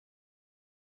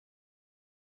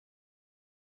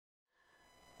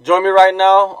Join me right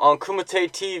now on Kumite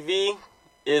TV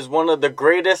is one of the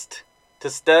greatest to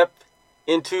step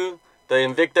into the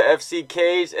Invicta FC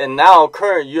cage and now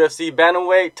current UFC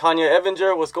bantamweight, Tanya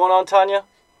Evinger. What's going on, Tanya?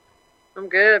 I'm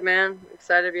good, man.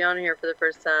 Excited to be on here for the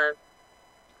first time.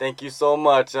 Thank you so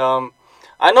much.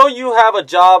 I know you have a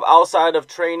job outside of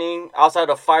training,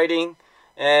 outside of fighting,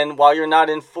 and while you're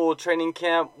not in full training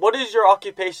camp, what is your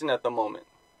occupation at the moment?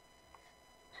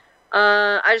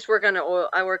 I just work on an oil.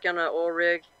 I work on an oil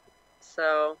rig,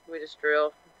 so we just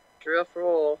drill for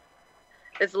oil.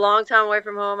 It's a long time away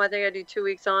from home. I think I do 2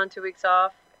 weeks on, 2 weeks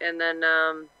off, and then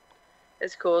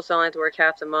it's cool. So I only have to work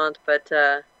half the month, but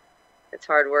it's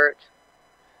hard work.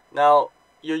 Now,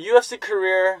 your UFC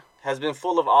career has been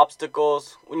full of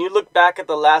obstacles. When you look back at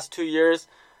the last 2 years,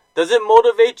 does it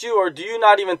motivate you, or do you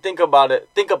not even think about it?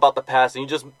 Think about the past, and you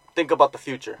just think about the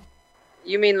future.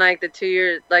 You mean like the 2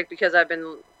 years, like because I've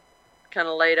been kind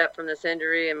of laid up from this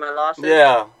injury and my losses?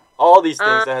 Yeah, all these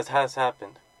things that has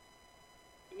happened.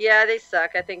 Yeah, they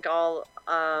suck. I think all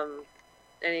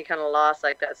any kind of loss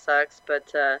like that sucks,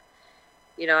 but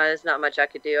there's not much I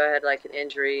could do. I had like an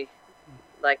injury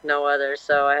like no other,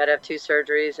 so I had to have 2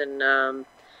 surgeries, and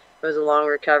it was a long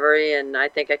recovery, and I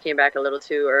think I came back a little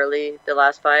too early the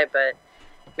last fight, but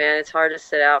man, it's hard to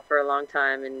sit out for a long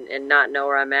time and not know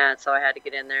where I'm at, so I had to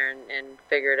get in there and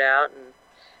figure it out, and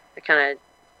I kind of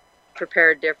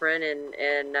prepared different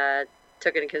and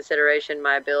took into consideration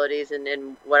my abilities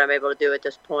and what I'm able to do at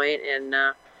this point, and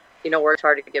worked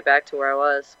hard to get back to where I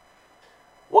was.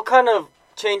 What kind of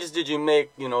changes did you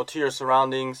make, to your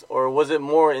surroundings, or was it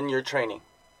more in your training?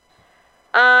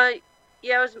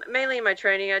 Yeah, it was mainly in my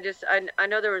training. I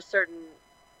know there were certain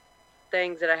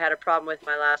things that I had a problem with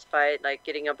my last fight, like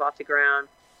getting up off the ground.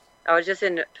 I was just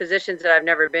in positions that I've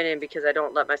never been in because I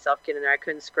don't let myself get in there. I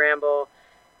couldn't scramble.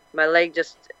 My leg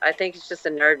I think it's just a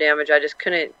nerve damage. I just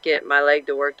couldn't get my leg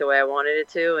to work the way I wanted it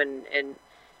to. And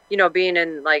being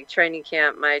in like training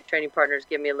camp, my training partners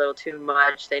give me a little too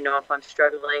much. They know if I'm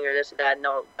struggling or this or that, and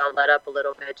they'll let up a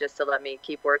little bit just to let me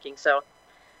keep working. So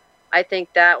I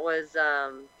think that was,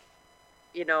 a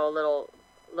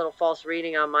little false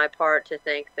reading on my part to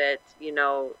think that,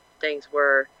 things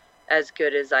were as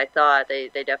good as I thought. They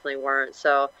definitely weren't.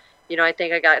 So, I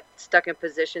think I got stuck in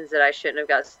positions that I shouldn't have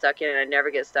got stuck in, and I never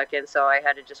get stuck in. So I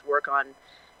had to just work on,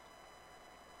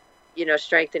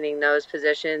 strengthening those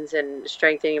positions and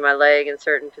strengthening my leg in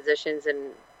certain positions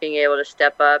and being able to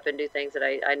step up and do things that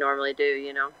I normally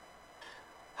do.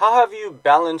 How have you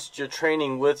balanced your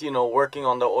training with, working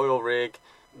on the oil rig?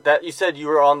 That you said you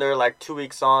were on there like 2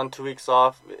 weeks on, 2 weeks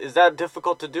off. Is that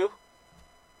difficult to do?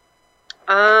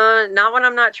 Not when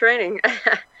I'm not training.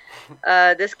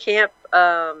 This camp,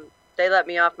 they let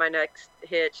me off my next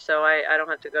hitch, so I don't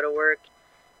have to go to work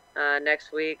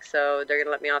next week. So they're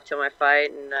gonna let me off till my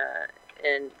fight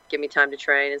and give me time to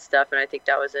train and stuff. And I think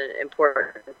that was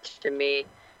important to me.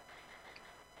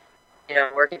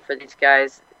 Working for these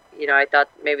guys. I thought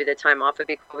maybe the time off would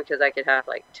be cool because I could have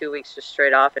like 2 weeks just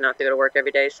straight off and not have to go to work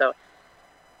every day. So,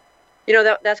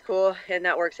 that's cool, and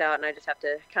that works out. And I just have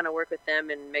to kind of work with them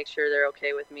and make sure they're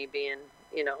okay with me being,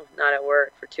 not at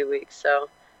work for 2 weeks. So,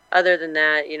 other than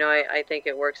that, I think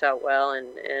it works out well. And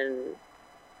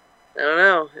I don't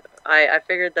know. I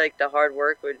figured like the hard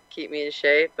work would keep me in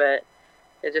shape, but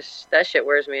that shit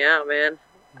wears me out, man.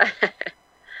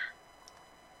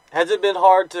 Has it been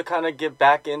hard to kind of get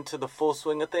back into the full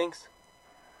swing of things?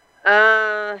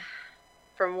 From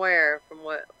where? From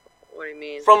what? What do you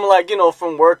mean? From like,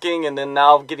 from working and then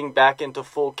now getting back into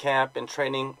full camp and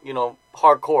training,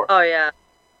 hardcore. Oh, yeah.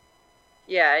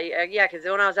 Yeah, because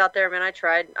when I was out there, man, I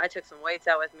took some weights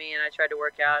out with me and I tried to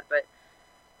work out, but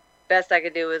best I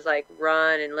could do was like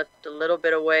run and lift a little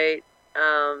bit of weight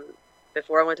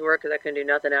before I went to work because I couldn't do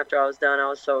nothing after I was done. I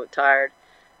was so tired.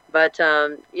 But,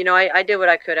 I did what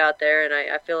I could out there, and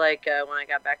I feel like when I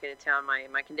got back into town,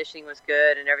 my conditioning was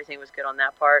good and everything was good on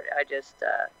that part. I just,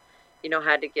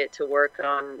 had to get to work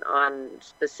on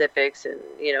specifics and,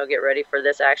 get ready for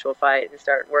this actual fight and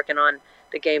start working on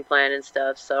the game plan and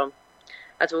stuff. So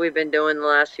that's what we've been doing the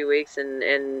last few weeks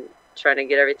and trying to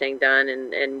get everything done.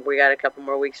 And we got a couple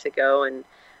more weeks to go, and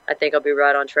I think I'll be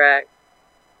right on track.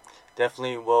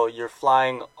 Definitely. Well, you're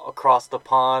flying across the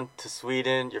pond to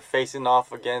Sweden. You're facing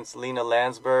off against Lena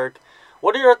Landsberg.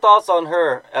 What are your thoughts on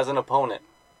her as an opponent?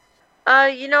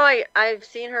 I've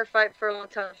seen her fight for a long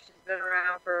time. She's been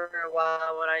around for a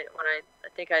while. I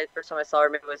think first time I saw her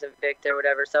maybe it was Invicta or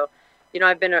whatever. So,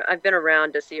 I've been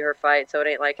around to see her fight. So it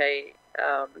ain't like I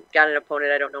got an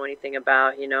opponent I don't know anything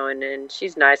about. And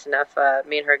she's nice enough.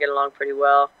 Me and her get along pretty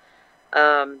well.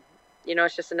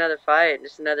 It's just another fight,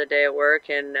 just another day at work,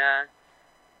 and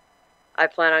I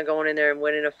plan on going in there and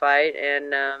winning a fight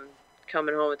and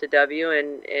coming home with the W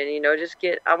and just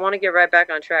I want to get right back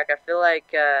on track. I feel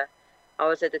like I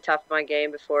was at the top of my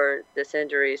game before this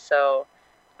injury, so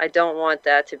I don't want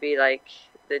that to be like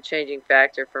the changing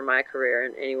factor for my career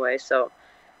in any way. So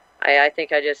I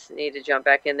think I just need to jump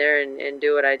back in there and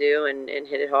do what I do and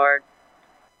hit it hard.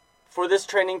 For this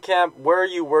training camp, where are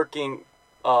you working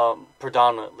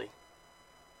predominantly?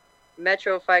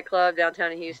 Metro Fight Club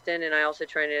downtown in Houston, and I also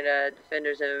train at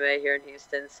Defenders MMA here in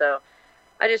Houston. So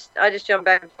I just jump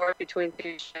back and forth between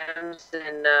two gyms,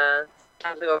 and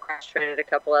sometimes I go cross train at a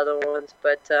couple other ones.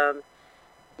 But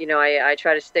I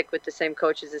try to stick with the same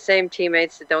coaches, the same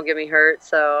teammates that don't get me hurt.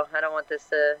 So I don't want this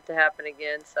to happen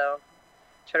again. So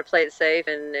try to play it safe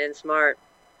and smart.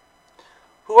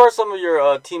 Who are some of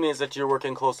your teammates that you're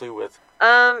working closely with?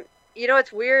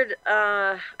 It's weird.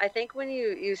 I think when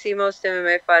you see most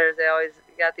MMA fighters, they always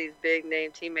got these big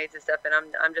name teammates and stuff, and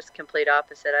I'm just complete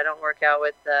opposite. I don't work out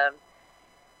with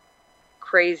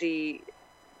crazy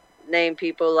name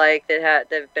people like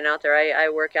that've been out there. I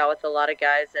work out with a lot of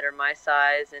guys that are my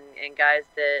size and guys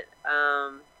that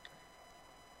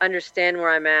understand where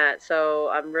I'm at. So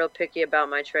I'm real picky about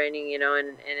my training,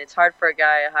 and it's hard for a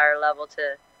guy at a higher level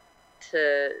to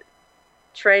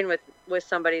train with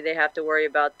somebody. They have to worry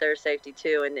about their safety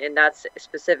too, and that's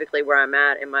specifically where I'm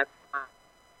at in my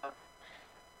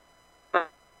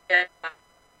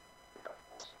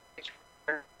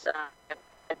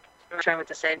I train with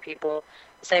the same people,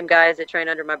 the same guys that train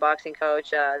under my boxing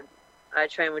coach. I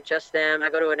train with just them. I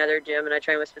go to another gym and I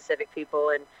train with specific people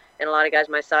and a lot of guys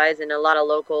my size and a lot of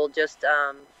local just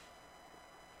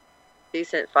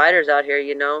decent fighters out here,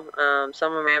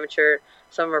 some of them are amateur,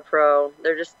 some are pro.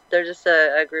 They're just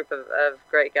a group of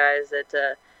great guys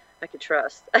that I can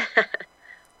trust.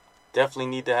 Definitely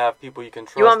need to have people you can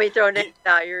trust. You want me to throw names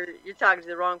out? You're talking to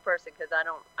the wrong person because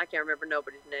I can't remember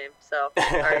nobody's name. So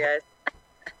sorry guys.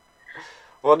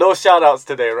 Well, no shout outs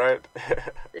today, right?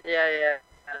 Yeah.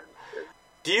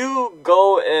 Do you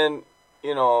go and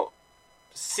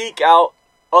seek out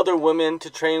other women to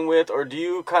train with, or do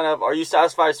you are you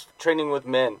satisfied training with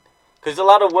men? Because a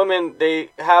lot of women,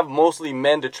 they have mostly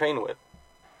men to train with.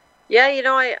 Yeah,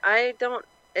 I don't.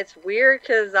 It's weird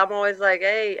because I'm always like,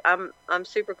 hey, I'm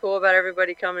super cool about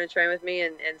everybody coming to train with me,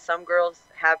 and some girls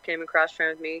have came across train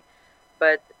with me,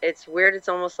 but it's weird. It's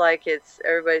almost like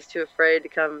everybody's too afraid to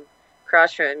come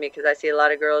cross train with me because I see a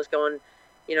lot of girls going,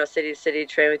 city to city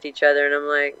to train with each other, and I'm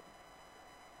like,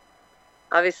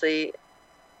 obviously,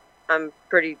 I'm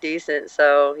pretty decent,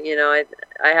 so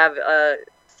I have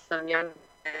some younger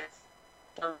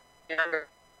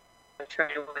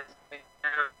training with me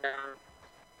now.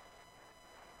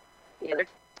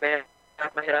 They're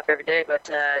knock my head off every day, but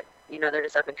they're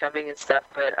just up and coming and stuff.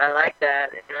 But I like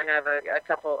that, and I have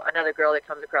another girl that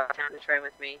comes across town to train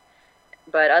with me.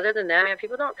 But other than that, man,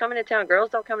 people don't come into town. Girls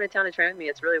don't come into town to train with me.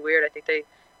 It's really weird. I think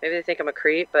maybe they think I'm a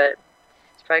creep, but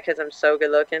it's probably because I'm so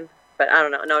good looking. But I don't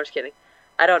know. No, I'm just kidding.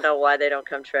 I don't know why they don't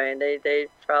come train. They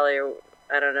probably are,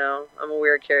 I don't know. I'm a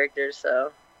weird character,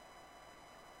 so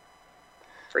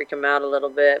freak them out a little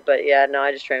bit. But yeah, no,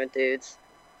 I just train with dudes.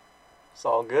 It's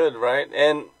all good, right?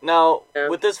 And now,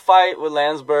 with this fight with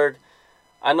Landsberg,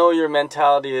 I know your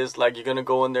mentality is like you're going to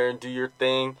go in there and do your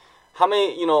thing. How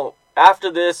many,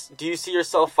 after this, do you see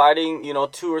yourself fighting,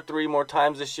 2 or 3 more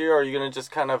times this year, or are you going to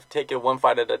just kind of take it one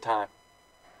fight at a time?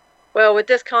 Well, with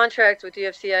this contract with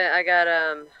UFC, I got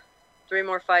 3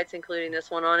 more fights, including this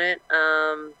one on it.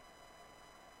 I'm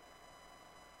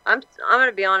going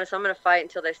to be honest. I'm going to fight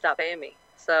until they stop paying me.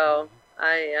 So,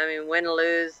 I mean, win,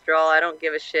 lose, draw, I don't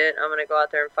give a shit. I'm going to go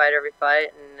out there and fight every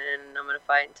fight, and I'm going to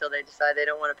fight until they decide they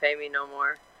don't want to pay me no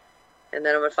more. And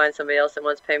then I'm going to find somebody else that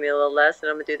wants to pay me a little less, and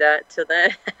I'm going to do that till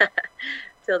then,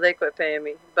 till they quit paying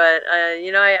me. But,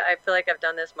 I feel like I've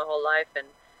done this my whole life, and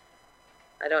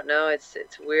I don't know. It's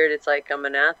weird. It's like I'm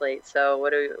an athlete, so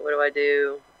what do I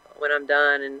do when I'm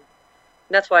done? And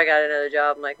that's why I got another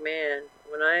job. I'm like, man,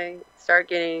 when I start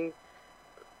getting,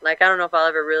 like, I don't know if I'll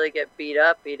ever really get beat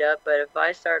up, but if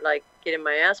I start, like, getting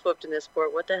my ass whooped in this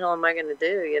sport, what the hell am I going to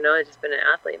do? I've just been an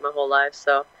athlete my whole life,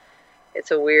 so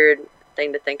it's a weird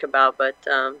thing to think about, but,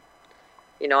 I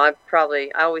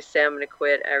always say I'm going to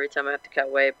quit every time I have to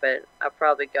cut weight, but I'll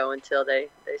probably go until they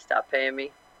stop paying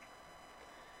me.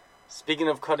 Speaking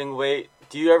of cutting weight,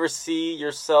 do you ever see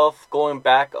yourself going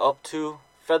back up to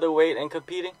featherweight and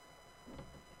competing?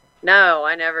 No,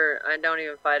 I don't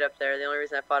even fight up there. The only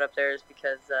reason I fought up there is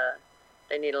because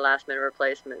they need a last-minute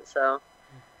replacement. So,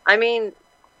 I mean,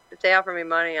 if they offer me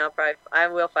money, I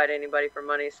will fight anybody for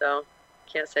money, so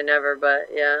can't say never. But,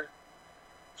 yeah,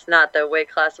 it's not the weight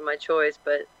class of my choice,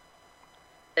 but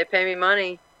they pay me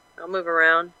money. I'll move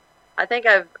around. I think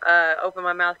I've opened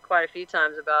my mouth quite a few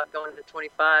times about going to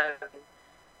 25.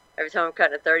 Every time I'm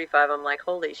cutting to 35, I'm like,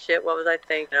 holy shit, what was I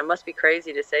thinking? I must be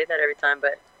crazy to say that every time,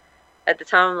 but at the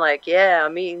time I'm like, yeah,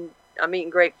 I'm eating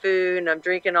great food and I'm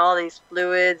drinking all these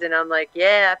fluids and I'm like,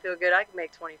 yeah, I feel good. I can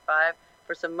make 25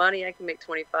 for some money. I can make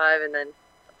 25, and then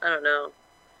I don't know.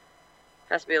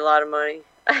 It has to be a lot of money.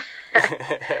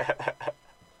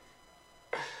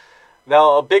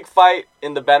 Now, a big fight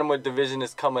in the bantamweight division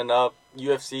is coming up.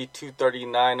 UFC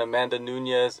 239, Amanda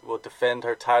Nunes will defend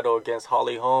her title against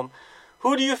Holly Holm.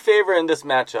 Who do you favor in this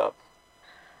matchup?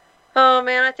 Oh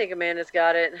man, I think Amanda's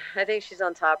got it. I think she's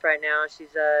on top right now.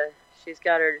 She's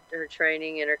got her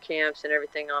training and her camps and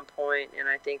everything on point, and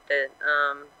I think that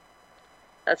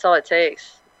that's all it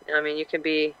takes. I mean, you can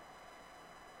be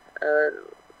a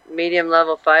medium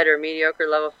level fighter, mediocre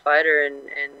level fighter,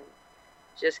 and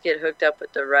just get hooked up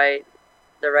with the right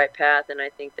path. And I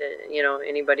think that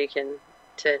anybody can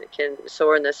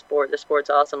soar in this sport. The sport's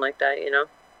awesome like that.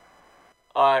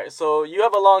 All right, so you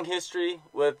have a long history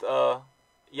with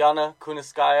Yana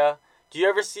Kunitskaya. Do you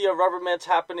ever see a rubber match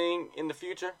happening in the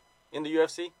future in the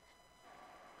UFC?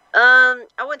 I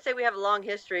wouldn't say we have a long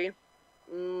history.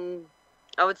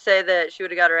 I would say that she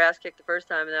would have got her ass kicked the first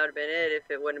time, and that would have been it if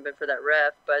it wouldn't have been for that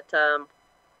ref. But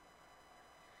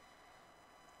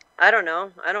I don't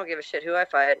know. I don't give a shit who I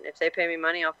fight. If they pay me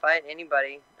money, I'll fight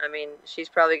anybody. I mean, she's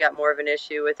probably got more of an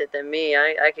issue with it than me.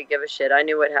 I could give a shit. I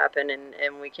knew what happened,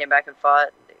 and we came back and fought.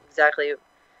 Exactly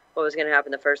what was going to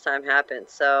happen the first time happened.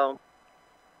 So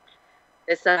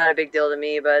it's not a big deal to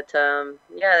me. But,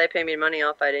 yeah, they pay me money,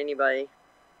 I'll fight anybody.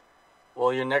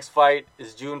 Well, your next fight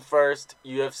is June 1st,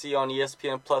 UFC on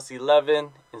ESPN Plus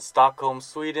 11 in Stockholm,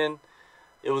 Sweden.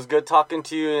 It was good talking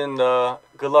to you, and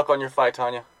good luck on your fight,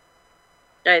 Tanya.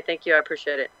 Hey, thank you. I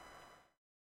appreciate it.